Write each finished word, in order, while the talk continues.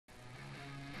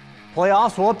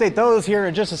Playoffs, we'll update those here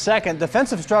in just a second.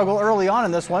 Defensive struggle early on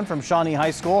in this one from Shawnee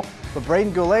High School, but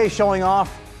Braden Goulet showing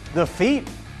off the feet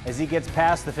as he gets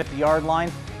past the 50-yard line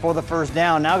for the first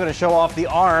down. Now going to show off the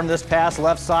arm. This pass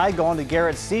left side going to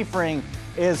Garrett Seifring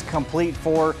is complete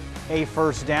for a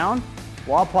first down.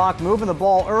 Wapak moving the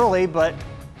ball early, but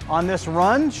on this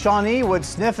run, Shawnee would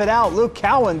sniff it out. Luke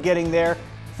Cowan getting there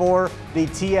for the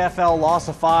TFL loss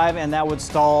of 5, and that would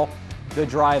stall the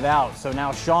drive out. So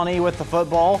now Shawnee with the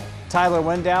football. Tyler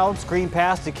Window, screen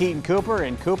pass to Keaton Cooper,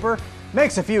 and Cooper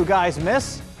makes a few guys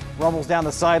miss. Rumbles down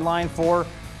the sideline for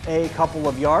a couple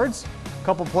of yards. A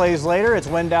couple plays later, it's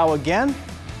Window again.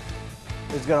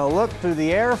 He's going to look through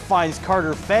the air, finds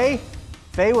Carter Fay.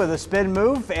 Fay with a spin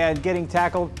move and getting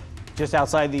tackled just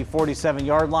outside the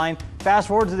 47-yard line. Fast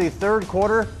forward to the third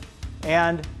quarter,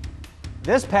 and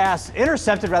this pass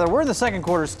intercepted, we're in the second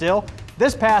quarter still.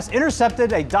 This pass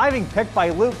intercepted, a diving pick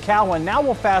by Luke Cowan. Now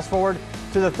we'll fast forward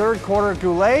to the third quarter.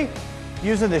 Goulet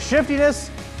using the shiftiness.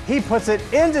 He puts it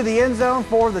into the end zone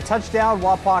for the touchdown.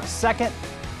 Wapak's second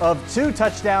of 2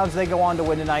 touchdowns. They go on to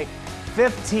win tonight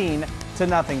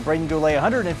 15-0. Braden Goulet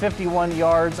 151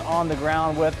 yards on the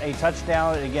ground with a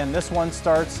touchdown. Again, this one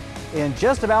starts in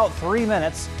just about 3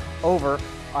 minutes over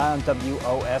on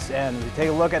WOSN. We take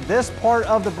a look at this part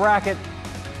of the bracket.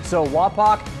 So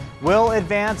Wapak will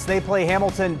advance. They play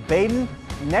Hamilton-Baden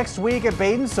next week at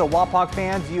Baden. So Wapak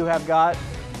fans, you have got,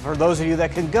 for those of you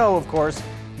that can go, of course,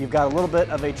 you've got a little bit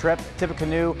of a trip.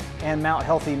 Tippecanoe and Mount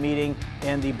Healthy meeting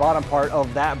in the bottom part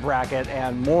of that bracket,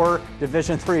 and more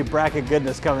Division III bracket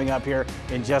goodness coming up here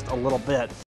in just a little bit.